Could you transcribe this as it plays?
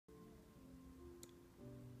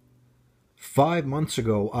5 months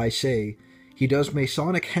ago, I say, he does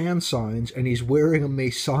Masonic hand signs and he's wearing a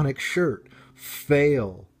Masonic shirt.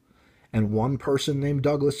 Fail. And one person named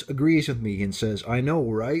Douglas agrees with me and says, I know,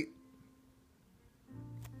 right?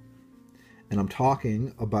 And I'm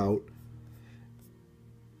talking about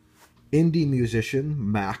indie musician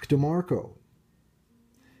Mac DeMarco.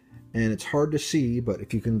 And it's hard to see, but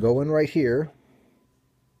if you can go in right here,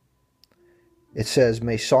 it says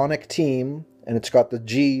Masonic Team, and it's got the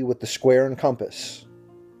G with the square and compass.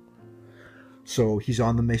 So he's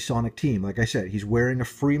on the Masonic team. Like I said, he's wearing a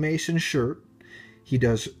Freemason shirt. He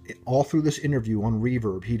does, all through this interview on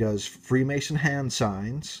Reverb, he does Freemason hand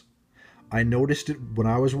signs. I noticed it when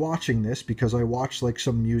I was watching this because I watched like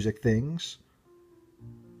some music things.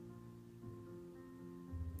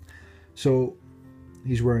 So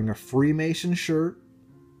he's wearing a Freemason shirt.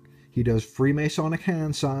 He does Freemasonic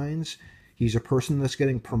hand signs. He's a person that's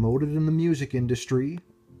getting promoted in the music industry.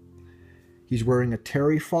 He's wearing a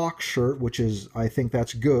Terry Fox shirt, which is, I think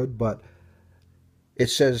that's good, but it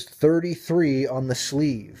says 33 on the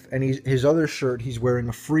sleeve. And his other shirt, he's wearing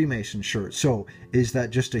a Freemason shirt. So is that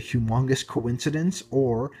just a humongous coincidence?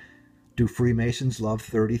 Or do Freemasons love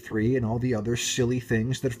 33 and all the other silly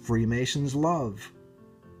things that Freemasons love?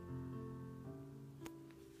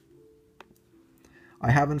 I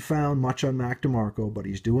haven't found much on Mac DeMarco, but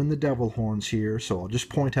he's doing the devil horns here, so I'll just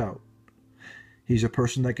point out. He's a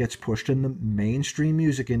person that gets pushed in the mainstream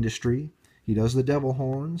music industry. He does the devil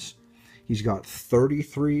horns. He's got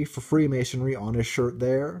 33 for Freemasonry on his shirt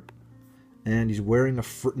there. And he's wearing a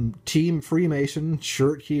Team Freemason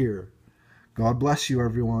shirt here. God bless you,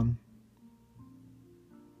 everyone.